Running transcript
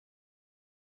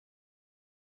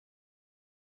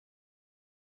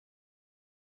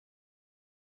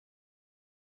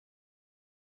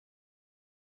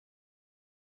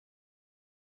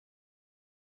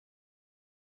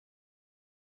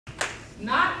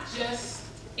just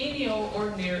any old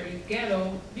ordinary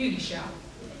ghetto beauty shop.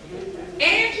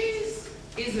 Angie's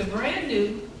is a brand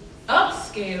new,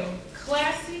 upscale,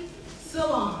 classy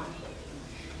salon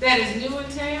that is new in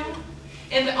town,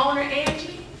 and the owner,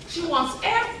 Angie, she wants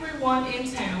everyone in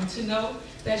town to know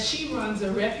that she runs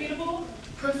a reputable,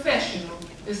 professional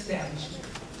establishment.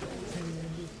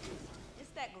 It's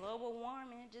that global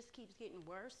warming. It just keeps getting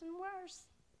worse and worse.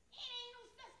 It ain't no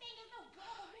such thing as no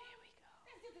global warming.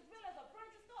 That's just as real as a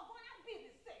furniture store going out of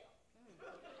business sale.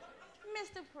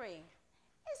 Mr. Pre,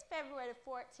 it's February the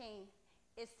 14th.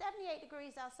 It's 78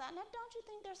 degrees outside. Now, don't you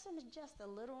think there's something just a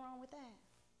little wrong with that?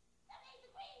 78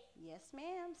 degrees? Yes,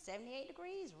 ma'am. 78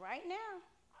 degrees right now.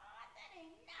 Oh, that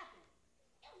ain't nothing.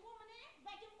 It was warmer than that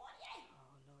back in 48.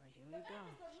 Oh, Lord, here we But go. that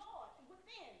is the Lord. And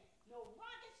within, no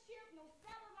rocket ship, no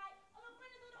satellite, or no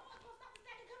bringing through the horse gonna stop the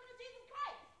second coming of Jesus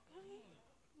Christ.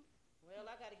 Well,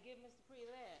 I got to give Mr. Pre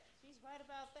that. She's right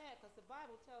about that, because the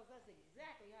Bible tells us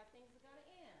exactly how things are going to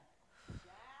end.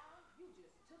 Child, you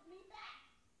just took me back.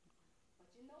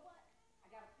 But you know what? I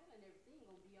got a feeling everything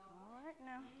gonna be all All right. right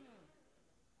now.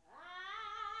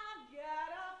 I've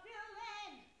got a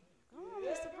feeling. Come on,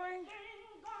 Mr. Pre.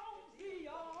 Everything gonna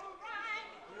be all right.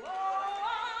 Whoa,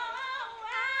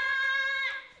 I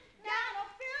got a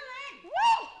feeling.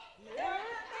 Woo!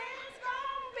 Everything's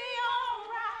gonna be all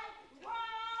right. Whoa,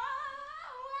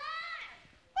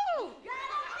 Woo! I got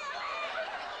a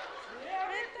feeling.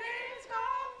 Everything's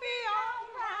gonna be all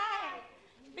right.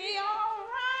 Be all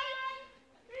right.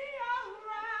 Be all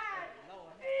right.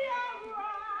 Be all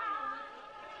right.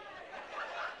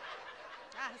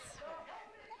 I swear.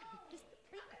 Mr.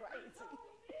 Pre crazy.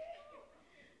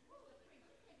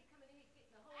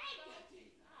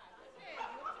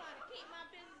 I'm trying to keep my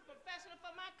business professional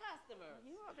for my customers.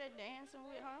 You up there dancing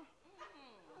with her? But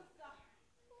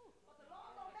the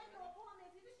Lord don't make no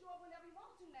appointments. He just show up whenever he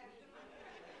wants to now.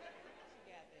 She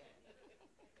got that.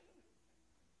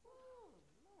 Oh,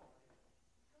 Lord.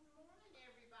 Good morning,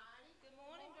 everybody. Good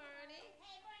morning, Bernie.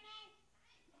 Hey, Bernie.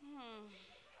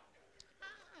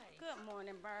 Hi. Good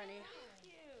morning, Bernie. Thank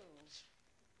you.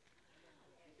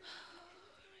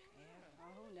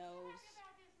 Yeah, who knows?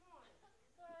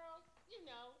 Girl, you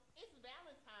know, it's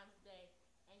Valentine's Day,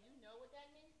 and you know what that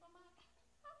means for my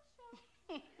culture.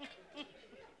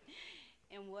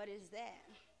 And what is that?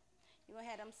 You gonna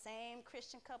have them same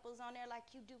Christian couples on there like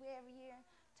you do every year,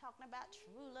 talking about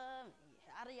true love,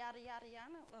 yada yada yada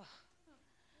yada. Ugh.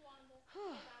 Wanda,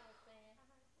 as I was saying,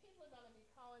 people are gonna be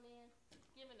calling in,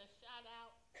 giving a shout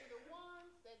out to the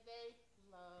ones that they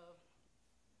love.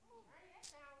 That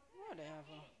sounds good.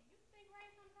 Whatever. You think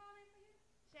Ray's gonna call in for you?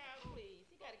 Child, please.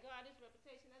 He got to guard his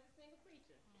reputation as a single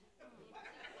preacher.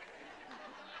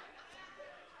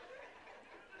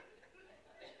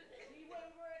 He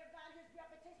wasn't worried about his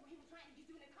reputation when he was trying to get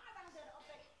you in the car down there the other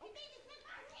day. He needs to send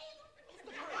my Jesus.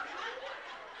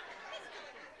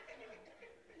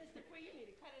 Mr. Pre, you need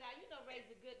to cut it out. You know Ray's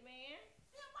a good man.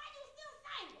 Then why you still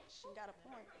single? She got a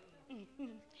point.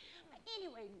 But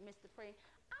anyway, Mr. Pre,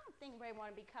 I don't think Ray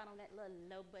want to be caught on that little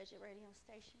low budget radio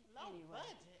station. Low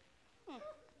anyway. budget.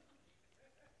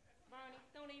 Bernie,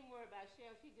 don't even worry about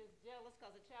Cheryl. She's just jealous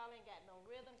because the child ain't got no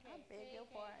rhythm, can't beg sing, your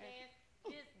can't pardon. dance,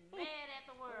 just mad at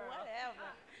the world.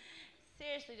 Whatever.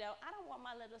 Seriously though, I don't want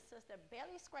my little sister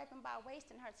barely scraping by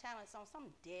wasting her talents on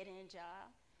some dead-end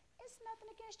job. It's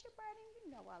nothing against you, Bernie. You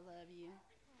know I love you.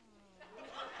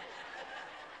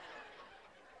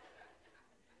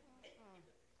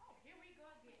 Oh, here we go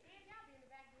again. And y'all be in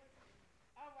the back door.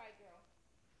 All right, girl.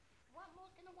 What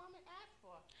more can a woman ask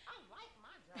for? I like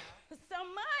my job.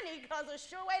 Some money, because a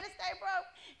sure way to stay broke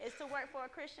is to work for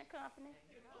a Christian company.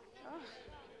 Oh.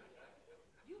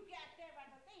 You got that right,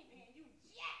 but they ain't paying you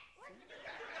jack. Man,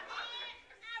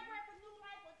 I worked for New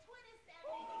Life for 27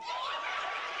 years.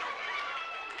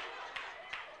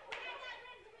 When I got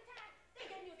ready to retire, they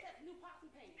gave me a set of new pots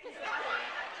and pans. You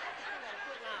gotta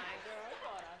quit lying, girl. You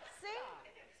oughta stop.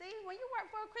 See, when you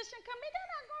work for a Christian company,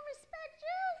 they're not going to respect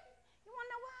you. You want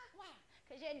to know why? Why?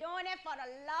 Because you're doing it for the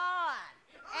Lord.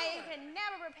 And you can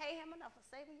never repay him enough for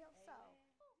saving your soul.